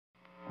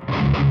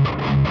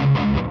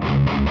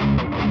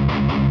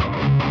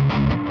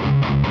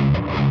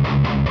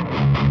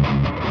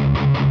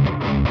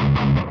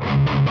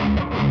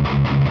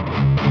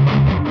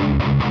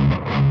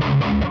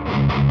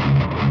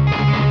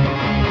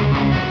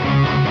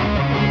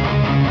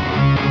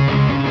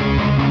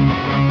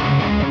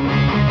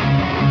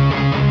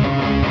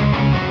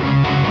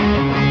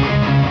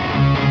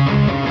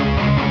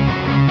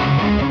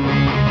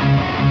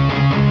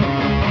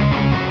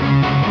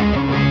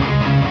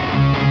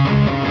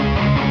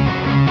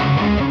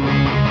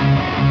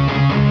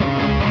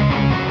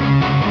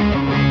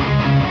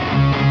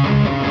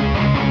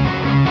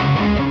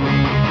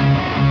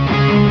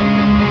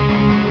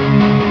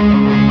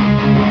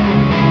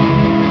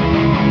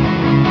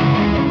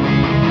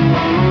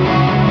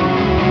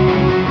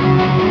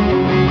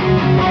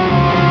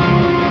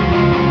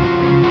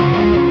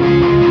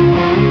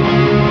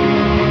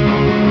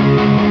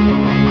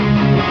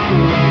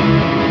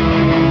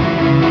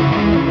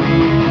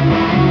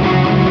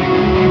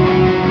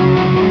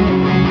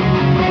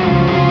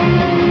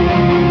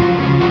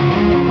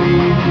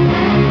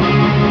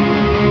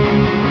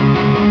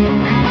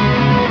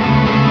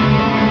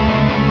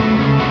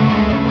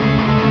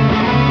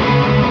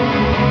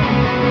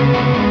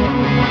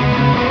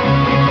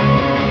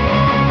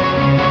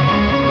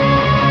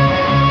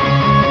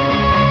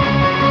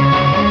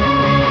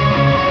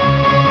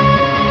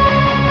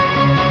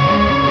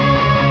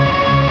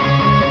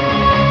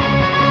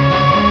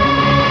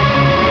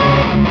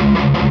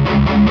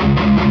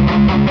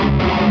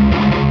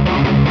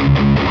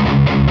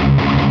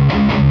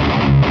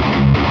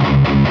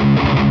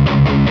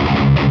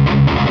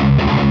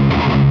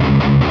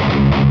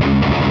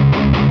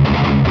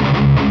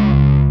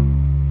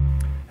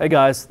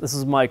guys, this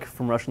is Mike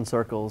from Russian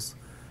Circles.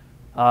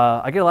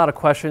 I get a lot of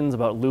questions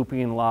about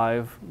looping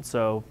live,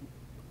 so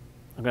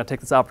I'm going to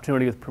take this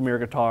opportunity with Premier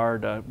Guitar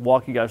to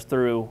walk you guys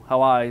through how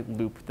I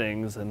loop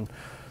things and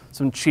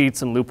some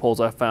cheats and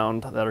loopholes I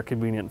found that are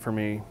convenient for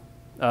me.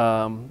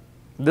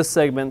 This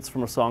segment's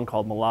from a song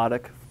called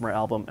Mladek from our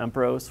album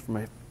Empros from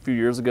a few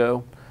years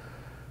ago.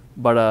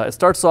 But it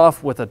starts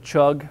off with a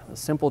chug, a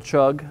simple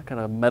chug,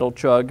 kind of metal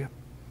chug.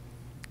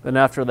 Then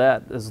after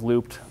that is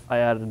looped, I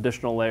add an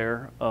additional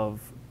layer of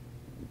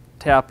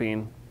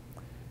tapping.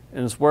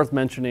 And it's worth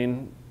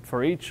mentioning,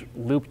 for each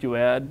loop you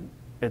add,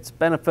 it's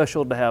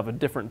beneficial to have a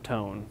different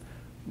tone.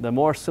 The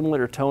more similar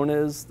your tone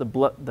is,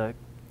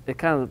 it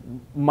kind of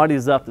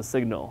muddies up the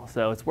signal.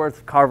 So it's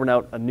worth carving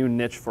out a new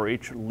niche for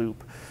each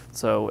loop.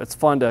 So it's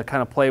fun to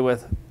kind of play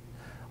with.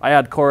 I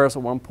add chorus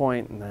at one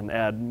point and then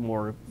add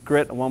more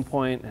grit at one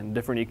point and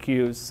different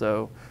EQs.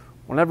 So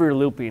whenever you're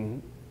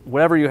looping,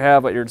 whatever you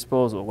have at your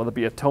disposal, whether it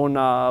be a tone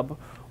knob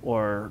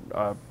or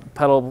a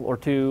pedal or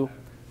two,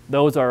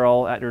 those are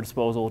all at your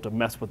disposal to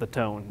mess with the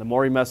tone. The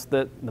more you mess with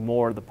it, the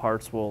more the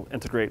parts will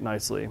integrate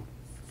nicely.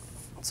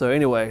 So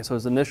anyway, so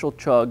it's initial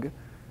chug,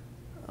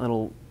 a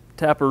little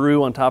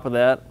taparoo on top of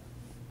that.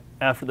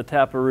 After the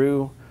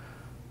taparoo,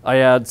 I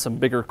add some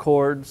bigger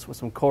chords with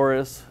some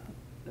chorus.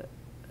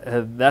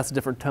 That's a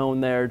different tone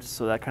there,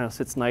 so that kind of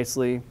sits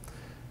nicely.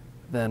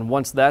 Then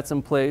once that's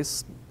in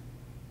place,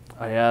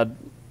 I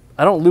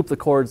don't loop the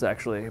chords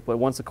actually, but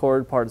once the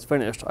chord part is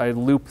finished, I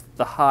loop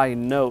the high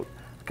note,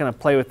 kind of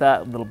play with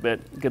that a little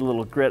bit, get a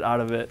little grit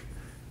out of it.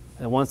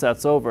 And once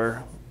that's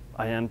over,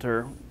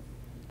 the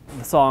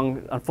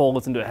song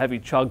unfolds into a heavy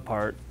chug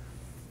part,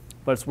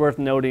 but it's worth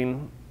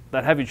noting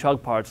that heavy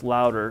chug part's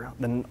louder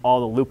than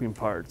all the looping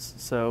parts.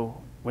 So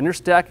when you're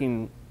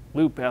stacking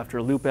loop after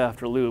loop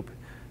after loop,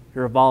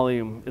 your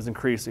volume is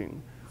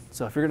increasing.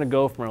 So if you're going to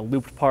go from a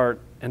looped part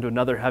into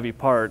another heavy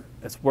part,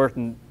 it's worth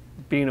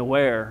being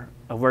aware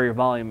of where your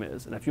volume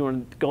is. And if you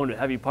want to go into a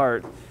heavy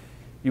part,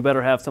 you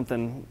better have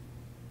some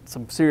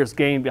serious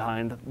gain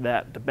behind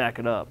that to back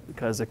it up,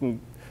 because it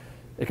can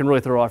really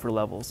throw off your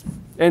levels.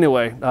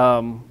 Anyway,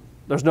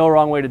 there's no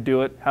wrong way to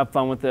do it. Have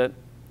fun with it.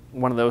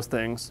 One of those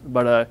things.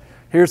 But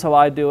here's how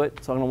I do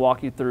it. So I'm going to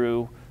walk you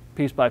through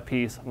piece by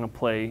piece. I'm going to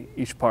play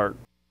each part.